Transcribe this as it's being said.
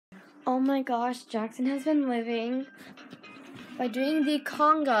Oh my gosh, Jackson has been living by doing the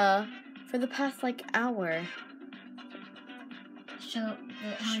conga for the past like hour. So,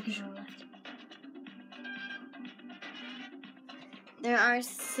 how many people are left? There are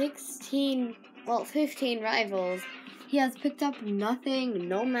 15 rivals. He has picked up nothing,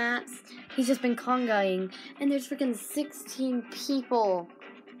 no mats. He's just been congaing. And there's freaking 16 people.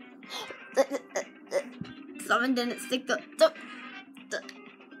 Someone didn't stick the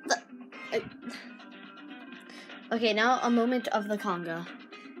Okay, now a moment of the conga.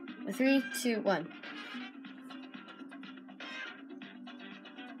 3, 2, 1.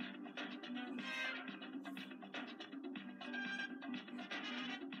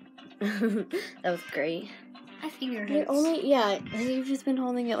 That was great. I figured You're it. you've just been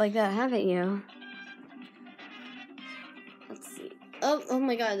holding it like that, haven't you? Let's see. Oh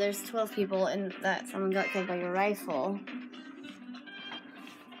my god, there's 12 people and that someone got killed by a rifle.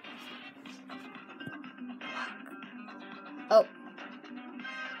 Oh.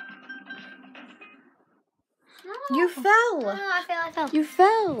 No. You fell! I fell. You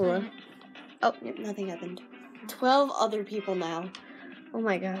fell! Oh, nothing happened. 12 other people now. Oh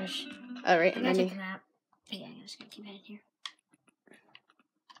my gosh. Alright, I'm gonna take a nap. Yeah, I'm just gonna keep it in here.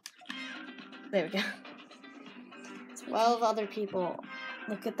 There we go. 12 other people.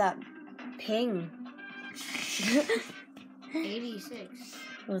 Look at that ping. 86.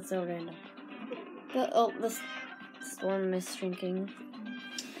 Oh, it's so random. The storm is shrinking.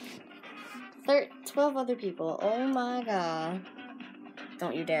 12 other people. Oh my god.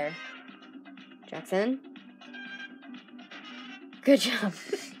 Don't you dare. Jackson? Good job.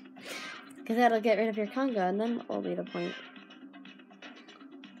 Because that'll get rid of your conga, and then what will be the point?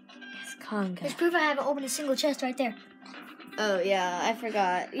 Yes, conga. There's proof I haven't opened a single chest right there. Oh, yeah, I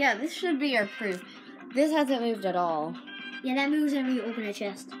forgot. Yeah, this should be your proof. This hasn't moved at all. Yeah, that moves whenever you open a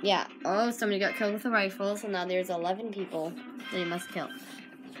chest. Yeah. Oh, somebody got killed with a rifle, so now there's 11 people that you must kill.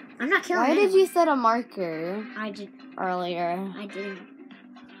 I'm not killing Why anyone. did you set a marker I did. earlier? I didn't.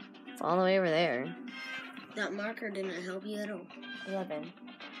 It's all the way over there. That marker didn't help you at all. 11.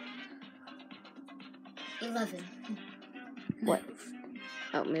 11. What?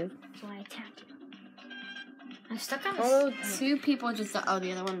 Oh, move. So I attacked you. I'm stuck on this. Oh, 2 people just... Oh,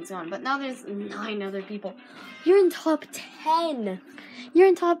 the other one's gone. But now there's 9 other people. You're in top 10. You're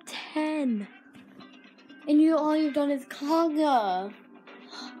in top 10. And all you've done is conga.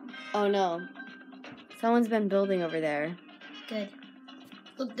 Oh, no. Someone's been building over there. Good.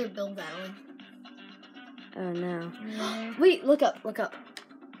 Look, they're build battling. Oh, no. Wait, look up.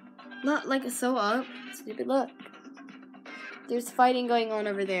 Not like so up. Stupid look. There's fighting going on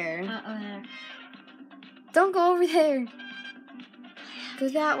over there. Yeah. Don't go over there. Go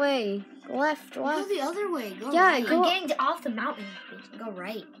that way. Go left. Go the other way. Go Yeah, right. go- I'm getting off the mountain. Go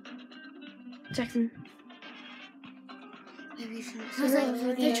right. Jackson.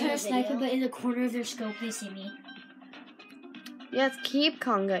 They're trying to snipe me, but in the corner of their scope, they see me. Yes, keep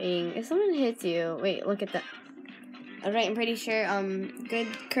congaing. If someone hits you, wait, look at that. Alright, I'm pretty sure, good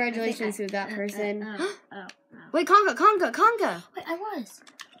congratulations to that person. Wait, conga! Wait, I was.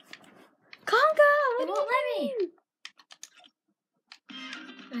 Conga! It won't let me.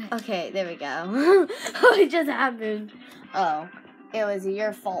 Okay, there we go. What just happened? Oh, it was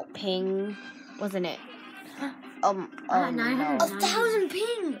your fault, ping, wasn't it? 900. No. 1,000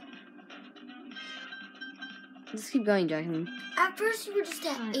 ping. Just keep going, Jackson. At first, you were just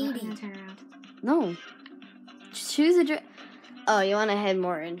at 80. Turn around. No. Just choose a Oh, you want to head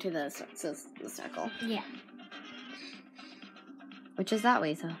more into the circle. Yeah. Which is that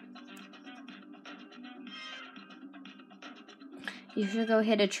way, so. You should go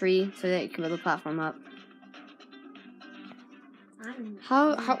hit a tree so that you can build a platform up.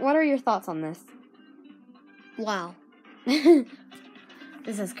 What are your thoughts on this? Wow.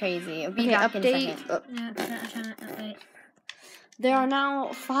 This is crazy. Be back in a update. second. Wait. There are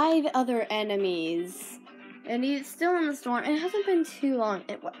now 5 other enemies. And he's still in the storm. It hasn't been too long.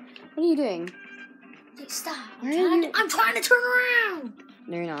 What are you doing? Hey, stop. I'm trying to turn around.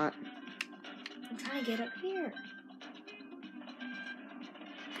 No, you're not. I'm trying to get up here.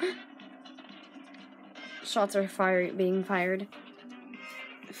 Shots are being fired.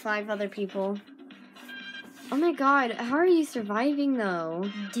 5 other people. Oh my god, how are you surviving though?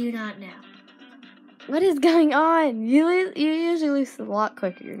 Do not know. What is going on? You usually lose a lot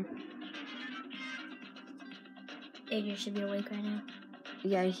quicker. Adrian should be awake right now.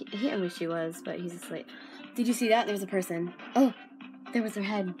 Yeah, I wish he was, but he's asleep. Did you see that? There was a person. Oh, there was their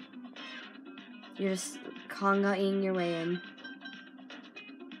head. You're just congaing your way in.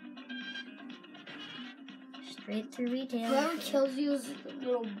 Straight to retail. Whoever kills you is a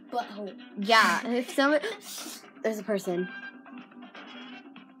little butthole. Yeah, if someone... There's a person.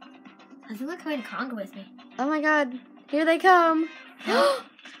 I think they're coming to Conga with me. Oh my god. Here they come.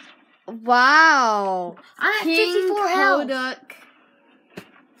 Wow. I'm at King 54 health. Kodak.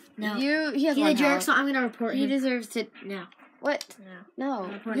 No. He has He's one a jerk, health. so I'm gonna report He him. deserves to... No. What? No. No.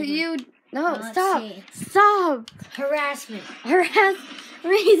 reporting You... him. No, Let's stop. see. Stop. Harassment. Harass.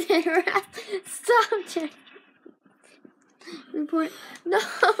 Reason. Harass. Stop, Jack. Report. No.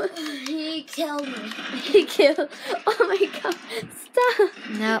 He killed me. He killed. Oh my god. Stop.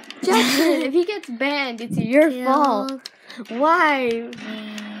 Nope. Jackson, if he gets banned, it's your fault. Why?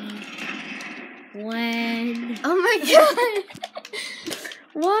 When Oh my god.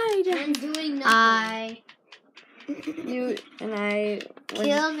 Why? I'm doing nothing. You and I was,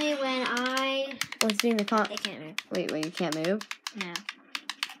 kill me when I doing the con. they can't move. Wait, you can't move? No.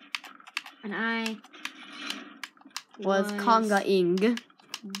 When I Was Conga-ing.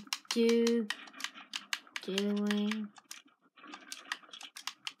 doing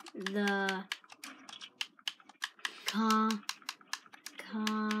the con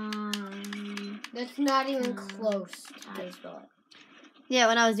That's not even close to this spot. Yeah,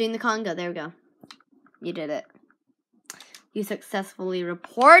 when I was doing the Conga. There we go. You did it. You successfully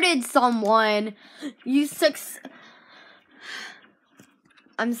reported someone.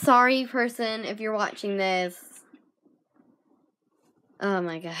 I'm sorry, person, if you're watching this. Oh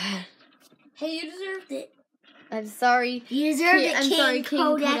my god. Hey, you deserved it. I'm sorry. You deserve King- it, I'm King sorry, King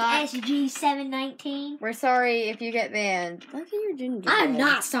Kodak Kodak. SG719. We're sorry if you get banned. Look at your ginger. I'm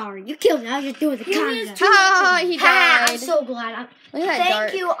not sorry. You killed me. I was just doing the Conga. Ha! He Ha! died. I'm so glad. Look at that Thank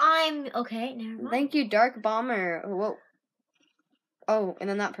dark. you. I'm okay. Never mind. Thank you, Dark Bomber. Whoa. Oh, and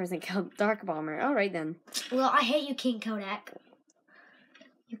then that person killed Dark Bomber. All right then. Well, I hate you, King Kodak.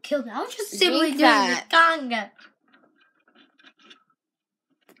 You killed me. I was just Jinx simply doing that. the Conga.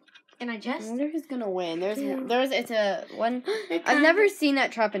 And I I just wonder who's gonna win. It's a one. the I've Conga. never seen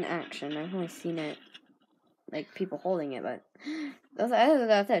that trap in action. I've only seen it, like people holding it, but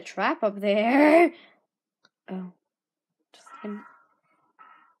that's a trap up there. Oh, just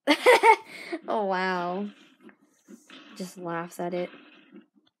oh wow, just laughs at it.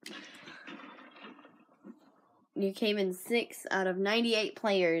 You came in 6 out of 98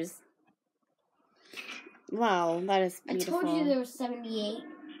 players. Wow, that is I beautiful. told you there was 78.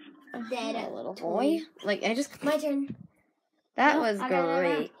 Dead a little told boy. you. Like I just. My turn. That No, was I got it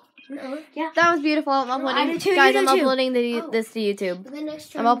great. No. That was beautiful. I'm I uploading, do too, guys. you I'm do too. uploading Oh. this to YouTube. The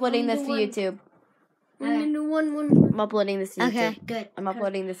next I'm turn, uploading one this to one. YouTube. One to one. I'm uploading this to YouTube. Okay, good. I'm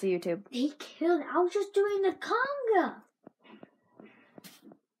uploading this to YouTube. They killed. I was just doing the Conga.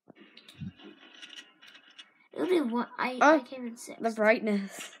 It only one. I came in 6. The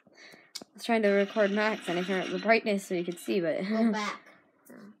brightness. I was trying to record max and I turned up the brightness so you could see, but Go back.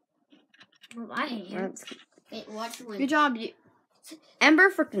 Well, I hate you. that's Wait, watch win. good job. Ember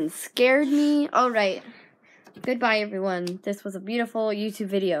freaking scared me. All right. Goodbye, everyone. This was a beautiful YouTube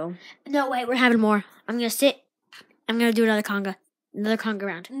video. No, wait. We're having more. I'm gonna sit. I'm gonna do another Conga. Another Conga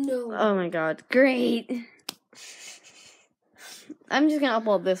round. No. Oh my god. Great. I'm just gonna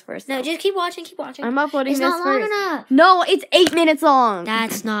upload this first. No, just keep watching. Keep watching. I'm uploading It's this not long first. enough. No, it's 8 minutes long.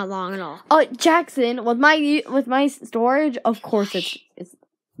 That's not long at all. Oh, Jackson, with my storage, of course it's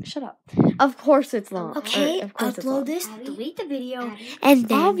shut up. Of course it's long. Okay, Of course it's long. upload this, Abby? delete the video, Abby? and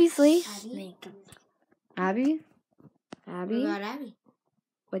then Obviously. make them. Abby? What Abby? about Abby?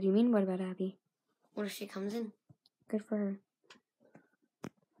 What do you mean, what about Abby? What if she comes in? Good for her.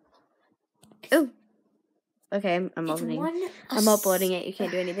 Oh. Okay, I'm It's uploading. one I'm uploading it. You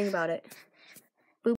can't do anything about it.